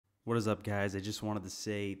What is up, guys? I just wanted to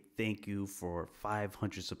say thank you for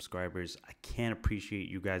 500 subscribers. I can't appreciate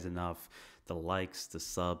you guys enough. The likes, the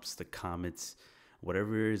subs, the comments,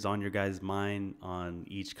 whatever is on your guys' mind on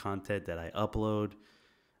each content that I upload.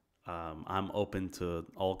 I'm open to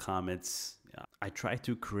all comments. I try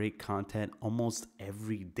to create content almost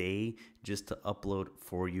every day just to upload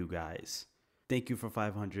for you guys. Thank you for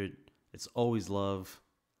 500. It's always love.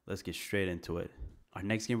 Let's get straight into it. Our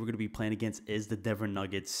next game we're going to be playing against is the Denver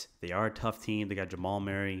Nuggets. They are a tough team. They got Jamal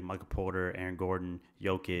Murray, Michael Porter, Aaron Gordon,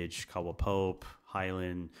 Jokic, Cadwell Pope,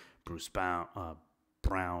 Highland, Bruce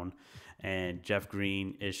Brown, and Jeff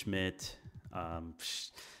Green, Ishmit.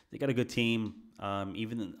 They got a good team.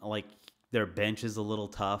 Even like their bench is a little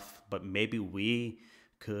tough, but maybe we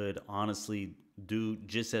could honestly do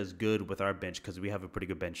just as good with our bench because we have a pretty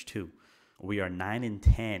good bench too. We are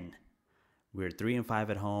 9-10. We're 3-5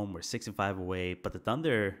 at home. We're 6-5 away. But the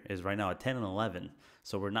Thunder is right now at 10-11.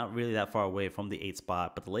 So we're not really that far away from the 8th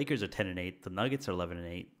spot. But the Lakers are 10-8. The Nuggets are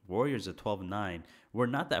 11-8. Warriors are 12-9. We're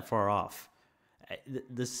not that far off.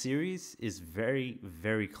 The series is very,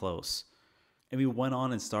 very close. And we went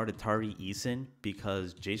on and started Tari Eason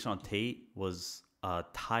because Jason Tate was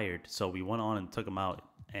tired. So we went on and took him out.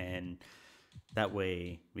 And that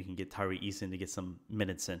way we can get Tari Eason to get some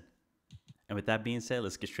minutes in. And with that being said,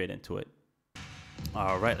 let's get straight into it.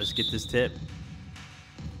 All right, let's get this tip.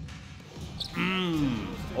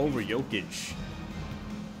 Over Jokic.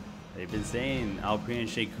 They've been saying Alperen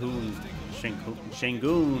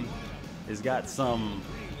Şengün has got some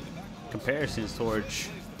comparisons towards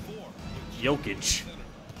Jokic.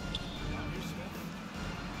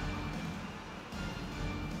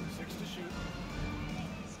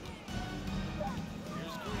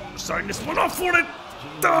 We're starting this one off for it.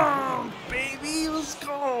 Dunk, baby, let's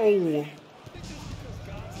go.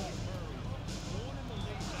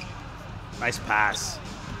 Nice pass.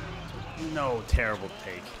 No, terrible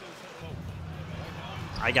take.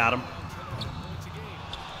 I got him.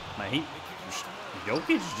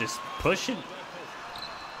 Jokic is just pushing.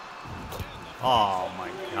 Oh my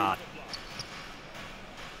God.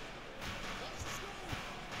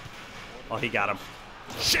 Oh, he got him.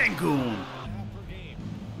 Şengün.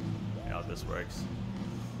 You know how this works.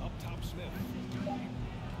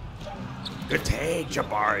 Good take,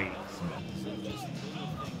 Jabari.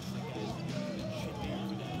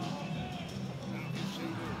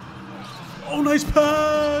 Oh, nice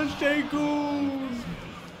pass, Şengün.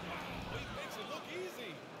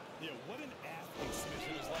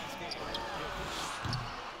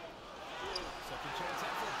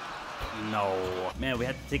 No. Man, we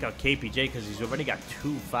had to take out KPJ because he's already got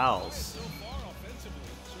 2 fouls.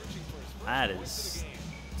 That is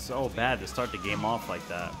so bad to start the game off like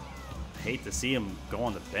that. I hate to see him go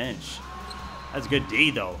on the bench. That's good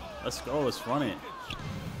D, though. Let's go. Let's run it.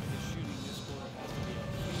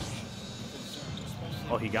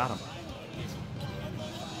 Oh, he got him.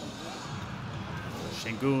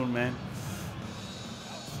 Şengün, man.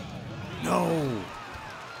 No.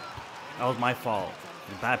 That was my fault.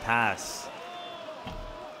 Bad pass.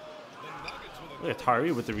 Look at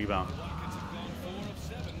Tari with the rebound.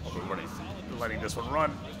 Oh, we're letting this one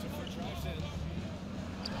run.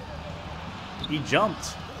 He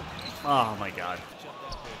jumped. Oh, my God.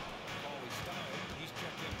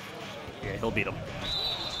 Yeah, he'll beat him.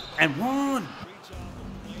 And one.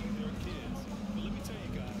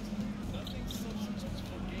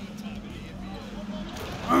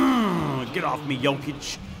 Get off me,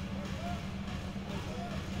 Jokic.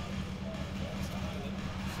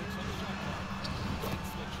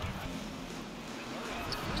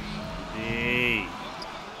 Hey,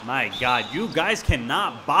 my God, you guys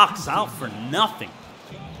cannot box out for nothing.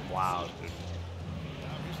 Wow, dude.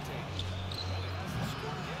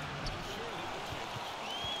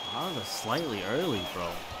 That was slightly early, bro.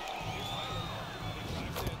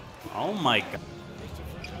 Oh my God.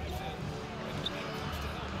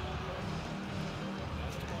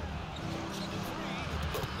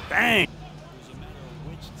 Bang!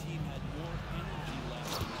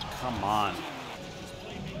 Come on.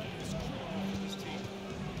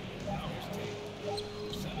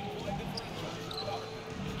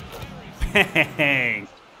 Bang!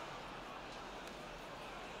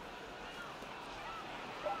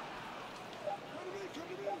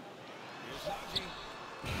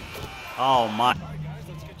 Oh my.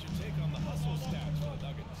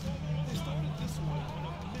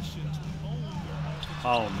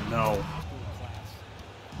 Oh no.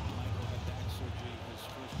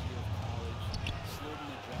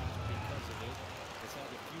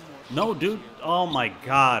 No, dude. Oh my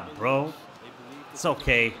God, bro. It's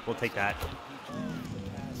okay. We'll take that.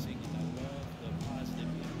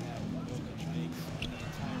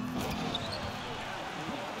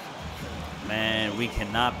 Man, we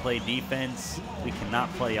cannot play defense. We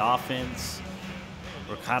cannot play offense.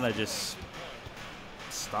 We're kind of just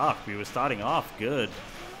stuck. We were starting off good.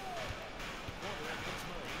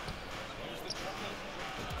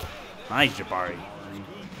 Nice, Jabari.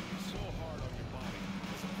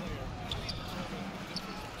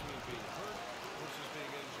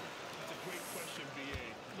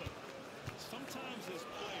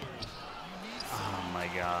 Oh my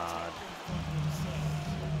God.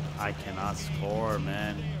 I cannot score,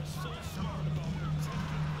 man.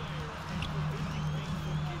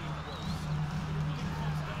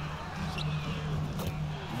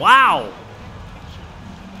 Wow.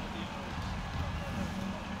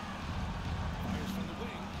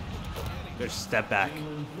 Good step back.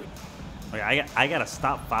 Like I gotta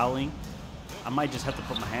stop fouling. I might just have to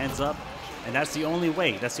put my hands up, and that's the only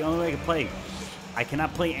way. That's the only way I can play. I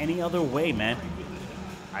cannot play any other way, man.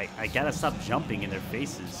 I gotta stop jumping in their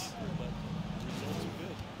faces.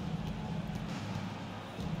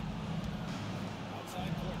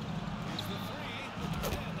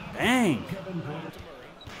 Dang.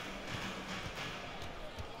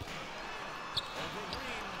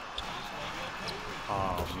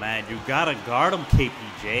 Oh, man, you gotta guard him,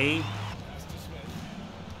 KPJ.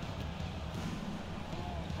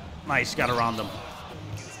 Nice, got around him.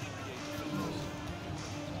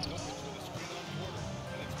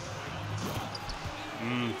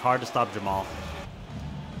 Hard to stop Jamal.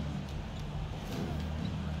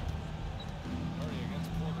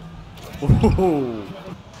 Ooh.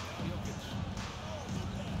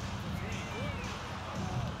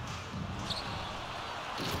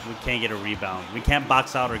 We can't get a rebound. We can't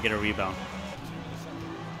box out or get a rebound.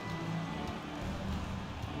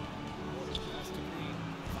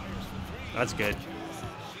 That's good.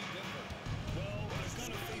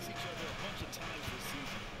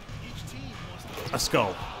 Let's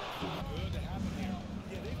go.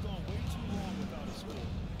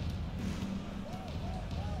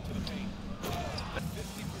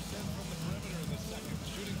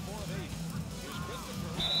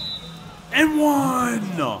 And one.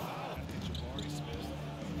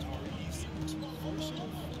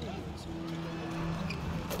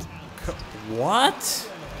 What?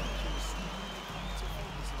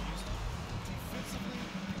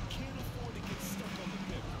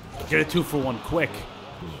 Get a 2-for-1 quick.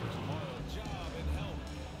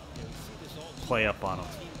 Play up on him.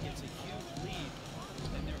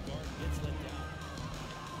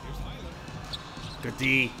 Good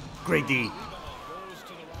D. Great D.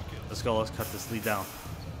 Let's go. Let's cut this lead down.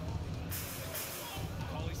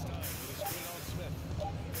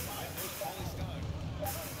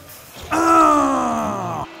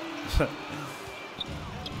 Ah!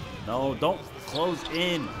 No, don't close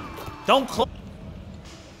in. Don't close.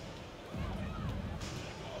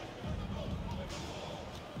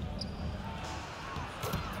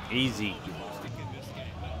 Easy.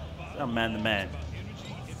 I'm man to man.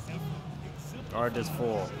 Guard this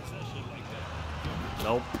full.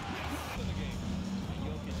 Nope.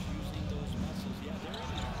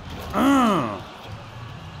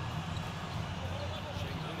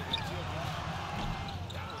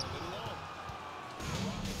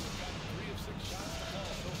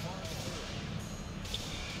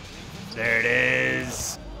 There it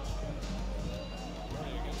is.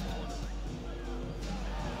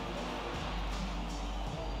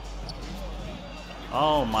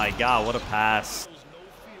 Oh my God, what a pass.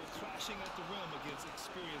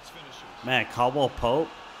 Man, Cadwell Pope.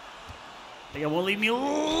 They won't leave me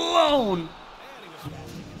alone.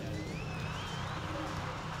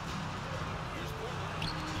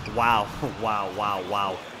 Wow, wow, wow,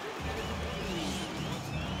 wow.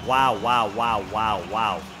 Wow, wow, wow, wow,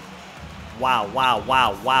 wow. Wow, wow,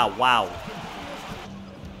 wow, wow, wow.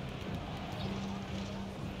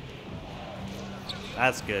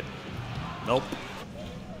 That's good. Nope.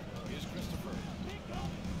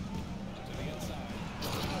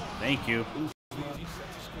 Thank you.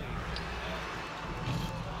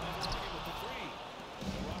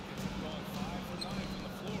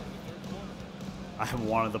 I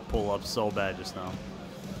wanted to pull up so bad just now.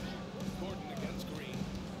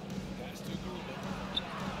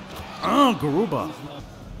 Oh, Garuba.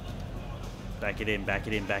 Back it in, back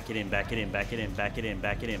it in, back it in, back it in, back it in, back it in,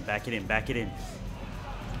 back it in, back it in, back it in.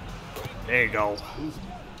 There you go.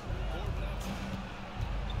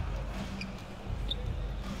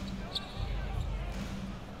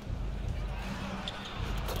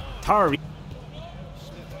 Tari.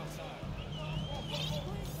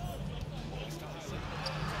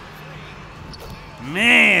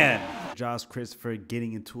 Man! Josh Christopher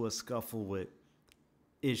getting into a scuffle with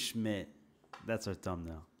Ishmael. That's our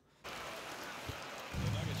thumbnail.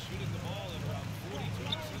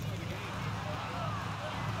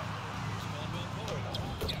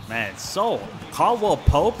 Man, Cadwell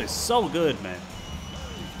Pope is so good, man.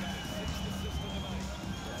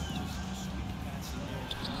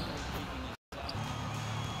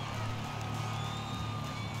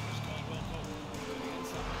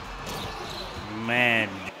 Man.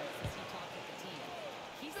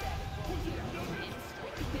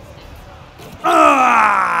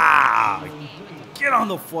 Ah! Get on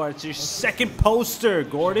the floor. It's your second poster,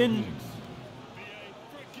 Gordon.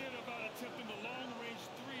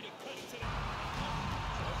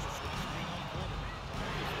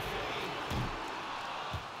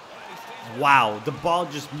 Wow, the ball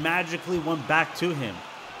just magically went back to him.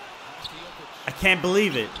 I can't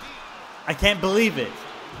believe it. I can't believe it.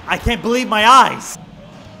 I can't believe my eyes.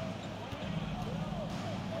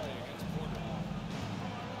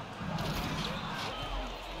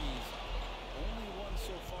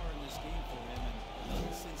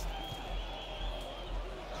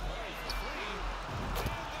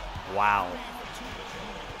 Wow.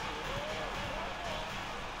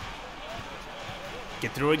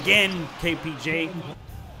 Get through again, KPJ.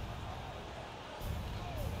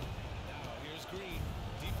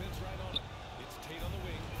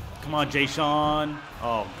 Come on, Jay Sean.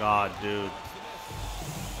 Oh, God, dude.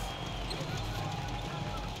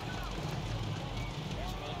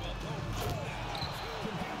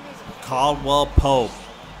 Cadwell Pope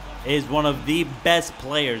is one of the best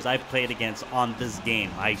players I've played against on this game.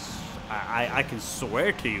 I can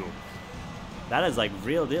swear to you. That is like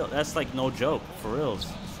real deal. That's like no joke, for reals.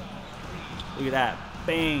 Look at that.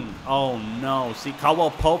 Bang. Oh, no. See,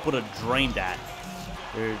 Cadwell Pope would have drained that.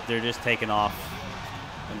 They're just taking off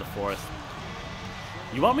in the fourth.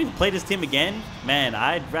 You want me to play this team again? Man,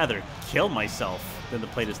 I'd rather kill myself than to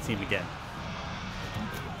play this team again.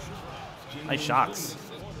 Nice shots.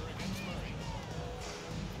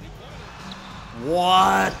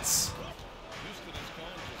 What?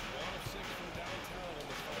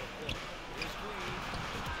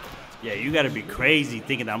 Yeah, you gotta be crazy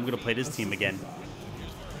thinking that I'm gonna play this team again.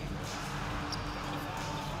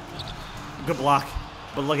 Good block,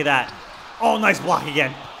 but look at that. Oh, nice block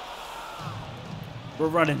again. We're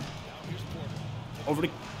running. Over to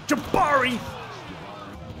Jabari.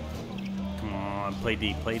 Come on, play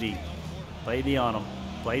D, play D. Play D on him.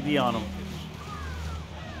 Play D on him.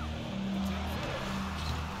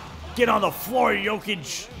 Get on the floor,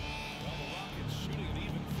 Jokic.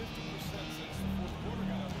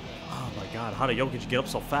 Oh my God, how did Jokic get up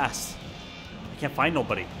so fast? I can't find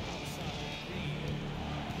nobody.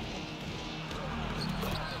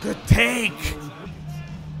 Good take.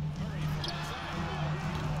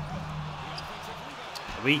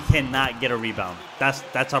 We cannot get a rebound.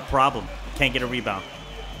 That's our problem. We can't get a rebound.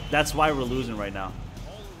 That's why we're losing right now.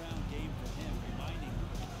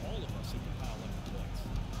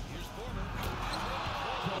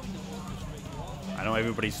 I know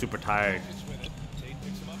everybody's super tired.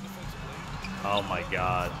 Oh my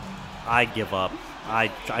God. I give up. I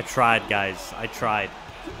tried, guys. I tried.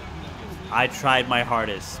 I tried my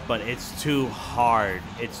hardest, but it's too hard.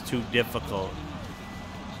 It's too difficult.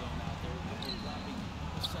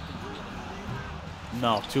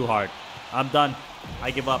 No, too hard. I'm done.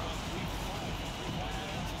 I give up.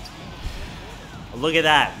 Look at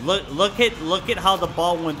that. Look at how the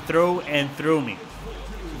ball went through and through me.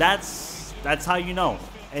 That's how you know.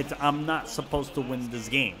 I'm not supposed to win this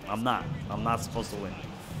game. I'm not supposed to win.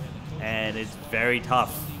 And it's very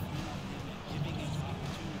tough.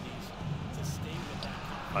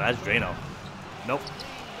 Oh, that's Drano. Nope.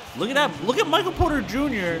 Look at that. Look at Michael Porter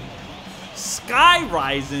Jr. sky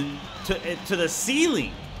rising to the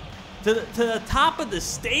ceiling. To the top of the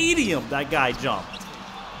stadium, that guy jumped.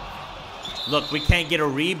 Look, we can't get a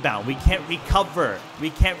rebound. We can't recover. We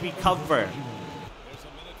can't recover.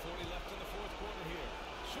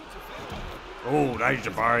 Oh, nice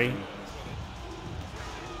Jabari.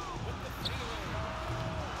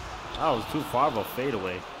 That was too far of a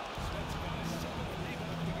fadeaway.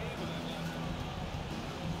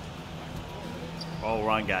 Oh,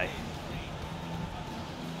 wrong guy.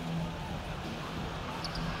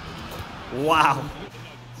 Wow.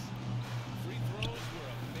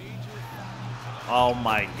 Oh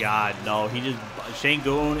my God, no.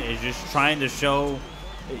 Şengün is just trying to show,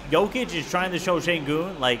 Jokic is trying to show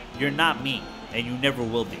Şengün, like, you're not me, and you never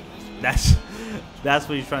will be. That's what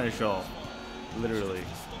he's trying to show, literally.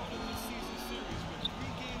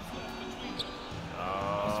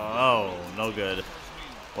 Oh, no good.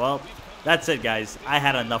 Well, that's it, guys. I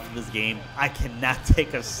had enough of this game. I cannot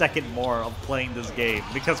take a second more of playing this game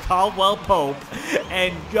because Cadwell Pope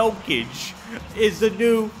and Jokic is the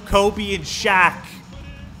new Kobe and Shaq.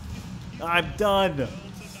 I'm done.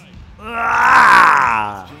 Ah!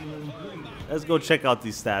 Let's go check out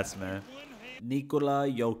these stats, man. Nikola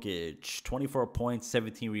Jokic, 24 points,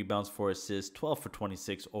 17 rebounds, 4 assists, 12 for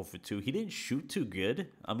 26, 0 for 2. He didn't shoot too good.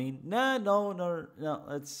 I mean, no.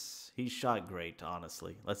 He shot great,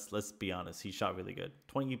 honestly. Let's be honest. He shot really good.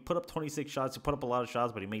 He put up 26 shots. He put up a lot of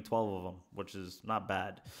shots, but he made 12 of them, which is not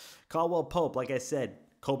bad. Cadwell Pope, like I said,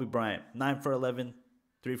 Kobe Bryant, 9 for 11,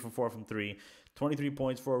 3 for 4 from 3, 23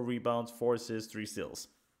 points, 4 rebounds, 4 assists, 3 steals.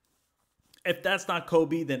 If that's not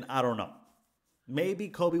Kobe, then I don't know. Maybe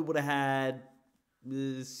Kobe would have had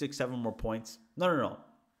 6, 7 more points. No.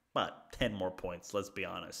 But 10 more points, let's be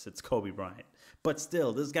honest. It's Kobe Bryant. But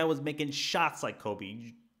still, this guy was making shots like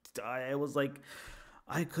Kobe. I was like,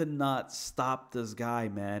 I could not stop this guy,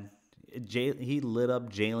 man. He lit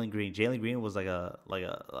up Jalen Green. Jalen Green was like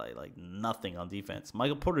nothing on defense.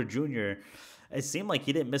 Michael Porter Jr., it seemed like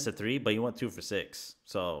he didn't miss a 3, but he went 2 for 6.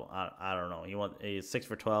 So I don't know. He went 6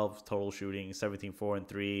 for 12 total shooting, 17, 4 and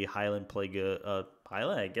 3. Highland played good.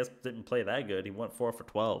 Highland, I guess, didn't play that good. He went 4 for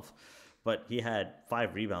 12, but he had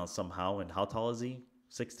 5 rebounds somehow. And how tall is he?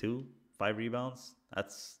 6'2", 5 rebounds.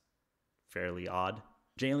 That's fairly odd.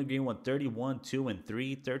 Jalen Green went 31, 2 and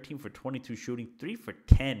 3, 13 for 22 shooting, 3 for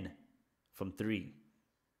 10 from 3.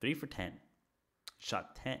 3 for 10.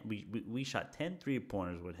 Shot 10. We shot 10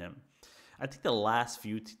 3-pointers with him. I think the last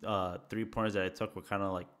few 3-pointers that I took were kind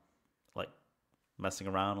of like messing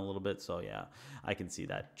around a little bit. So, yeah, I can see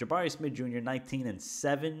that. Jabari Smith Jr., 19 and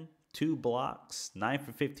 7, 2 blocks, 9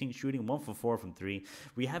 for 15 shooting, 1 for 4 from 3.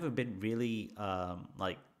 We haven't been really, how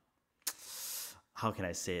can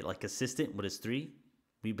I say it, consistent with his 3.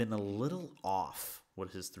 We've been a little off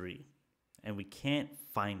with his 3, and we can't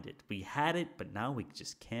find it. We had it, but now we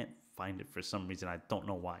just can't find it for some reason. I don't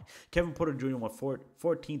know why. Kevin Porter Jr. went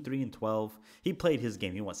 14, 3 and 12. He played his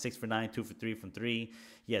game. He went 6 for 9, 2 for 3 from 3.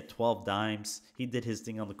 He had 12 dimes. He did his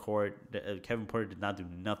thing on the court. Kevin Porter did not do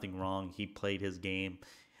nothing wrong. He played his game.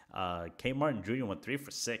 K. Martin Jr. went 3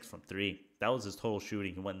 for 6 from 3. That was his total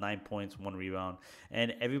shooting. He went 9 points, 1 rebound.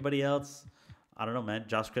 And everybody else, I don't know, man.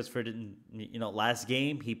 Josh Christopher didn't, last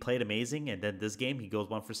game he played amazing. And then this game he goes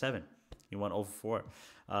 1 for 7. He went 0 for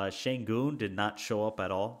 4. Şengün did not show up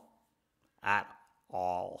at all. At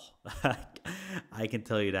all. I can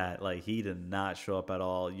tell you that. He did not show up at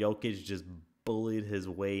all. Jokic just bullied his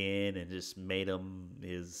way in and just made him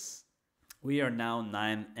his. We are now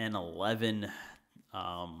 9 and 11.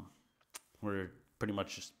 We're pretty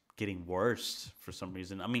much just getting worse for some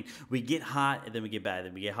reason. I mean, we get hot and then we get bad.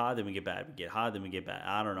 Then we get hot, then we get bad. We get hot, then we get bad.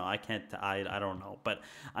 I don't know. I don't know. But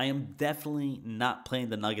I am definitely not playing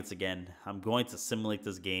the Nuggets again. I'm going to simulate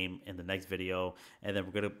this game in the next video, and then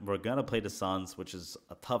we're gonna play the Suns, which is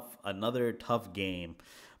another tough game.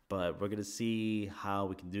 But we're gonna see how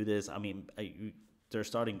we can do this. I mean, they're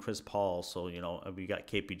starting Chris Paul, so we got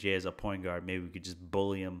KPJ as a point guard. Maybe we could just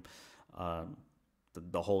bully him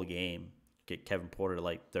the whole game. Get Kevin Porter to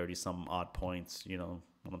 30-some odd points, you know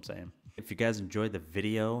what I'm saying. If you guys enjoyed the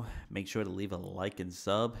video, make sure to leave a like and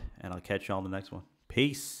sub, and I'll catch you on the next one.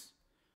 Peace.